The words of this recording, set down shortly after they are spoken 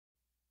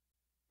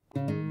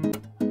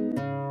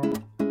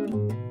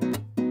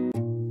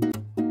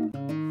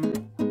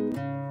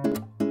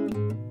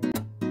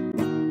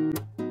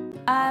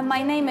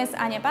My name is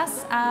ANIA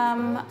BAS.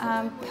 I'm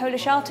a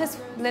Polish artist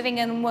living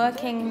and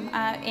working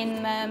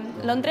in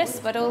Londres,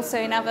 but also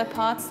in other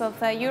parts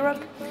of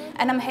Europe.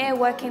 And I'm here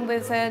working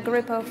with a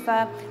group of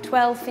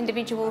 12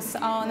 individuals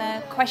on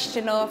a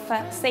question of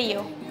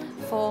Sello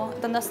for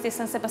Donosti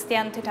San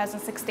Sebastian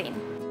 2016.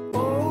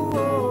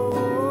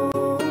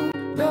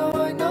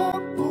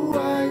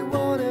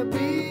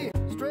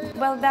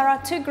 Well, there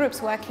are two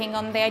groups working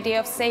on the idea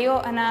of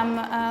Sello, and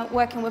I'm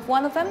working with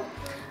one of them.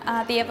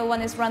 The other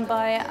one is run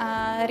by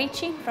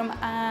Richie from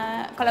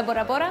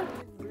Colaborabora.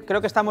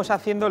 Creo que estamos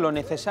haciendo lo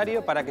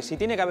necesario para que si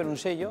tiene que haber un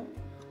sello,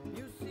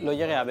 lo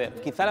llegue a haber.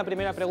 Quizá la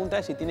primera pregunta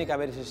es si tiene que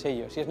haber ese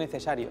sello, si es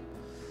necesario.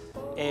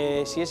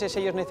 Si ese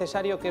sello es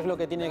necesario, ¿qué es lo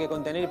que tiene que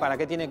contener y para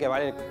qué tiene que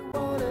valer?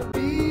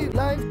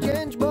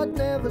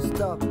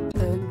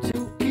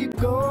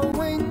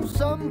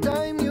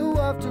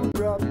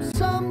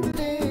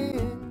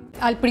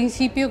 Al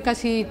principio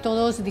casi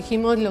todos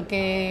dijimos lo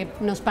que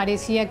nos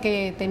parecía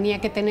que tenía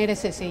que tener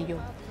ese sello.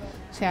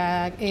 O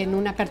sea, en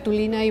una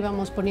cartulina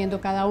íbamos poniendo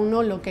cada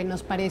uno lo que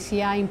nos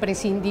parecía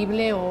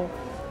imprescindible o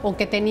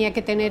que tenía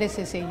que tener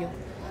ese sello.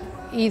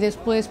 Y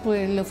después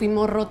pues lo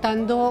fuimos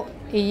rotando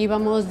y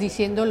íbamos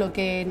diciendo lo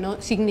que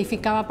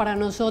significaba para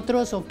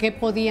nosotros o qué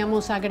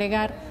podíamos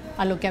agregar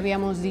a lo que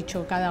habíamos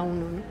dicho cada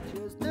uno, ¿no?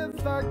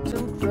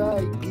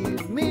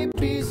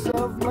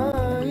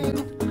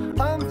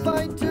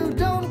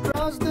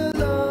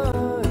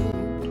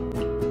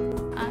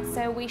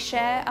 So we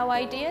share our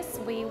ideas,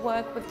 we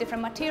work with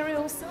different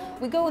materials,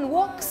 we go on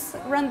walks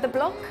around the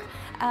block,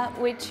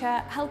 which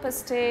help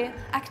us to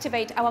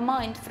activate our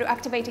mind through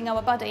activating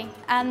our body,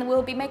 and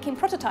we'll be making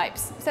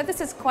prototypes. So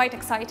this is quite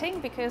exciting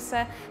because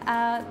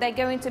they're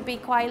going to be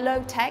quite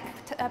low-tech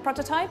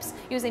prototypes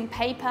using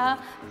paper,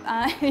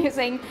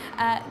 using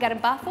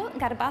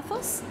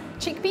garbanzos,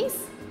 chickpeas.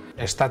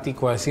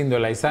 Estatikoa ezin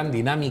duela izan,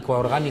 dinamikoa,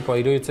 organikoa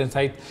iruditzen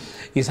zait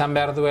izan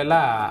behar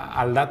duela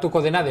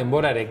aldatuko dena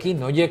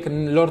denborarekin. Horiek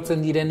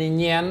lortzen diren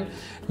inean,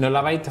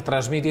 nolabait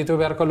transmititu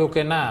beharko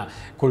lukena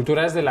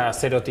kultura ez dela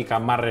 0-tik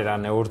 10-era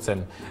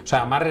neurtzen.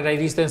 Osea, 10-era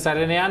iristen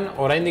zarenean,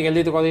 oraindik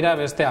geldituko dira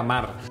beste 10.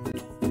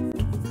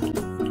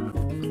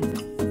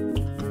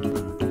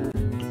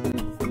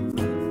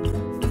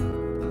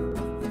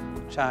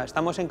 O sea,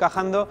 estamos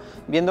encajando,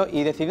 viendo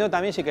y decidiendo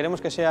también si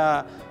queremos que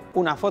sea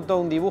una foto,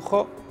 un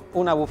dibujo,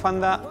 una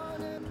bufanda,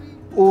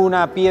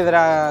 una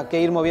piedra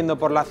que ir moviendo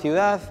por la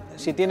ciudad,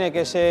 si tiene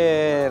que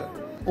ser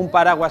un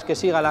paraguas que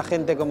siga a la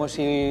gente como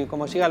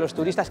siga a los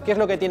turistas, ¿qué es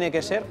lo que tiene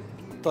que ser?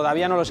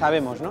 Todavía no lo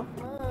sabemos, ¿no?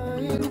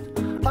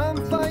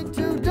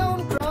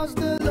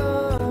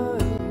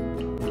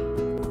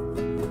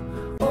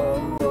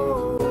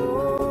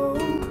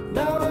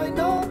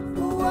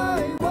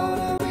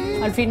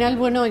 Al final,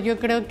 bueno, yo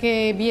creo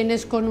que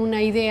vienes con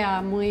una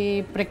idea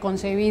muy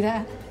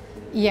preconcebida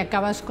y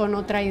acabas con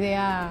otra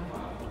idea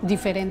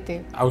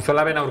diferente.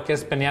 Auzolaben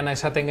aurkezpenean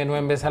esaten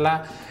genuen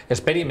bezala,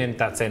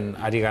 esperimentatzen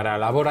ari gara,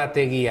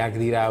 laborategiak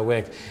dira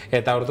hauek,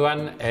 eta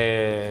orduan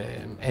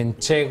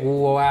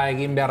entsegua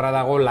egin beharra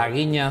dago,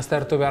 lagina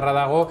aztertu beharra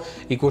dago,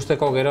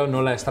 ikusteko gero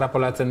nola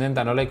estrapolatzen den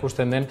eta nola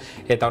ikusten den,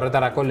 eta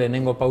horretarako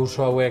lehenengo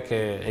pauso hauek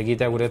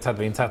egitea guretzat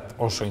behintzat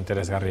oso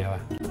interesgarria da.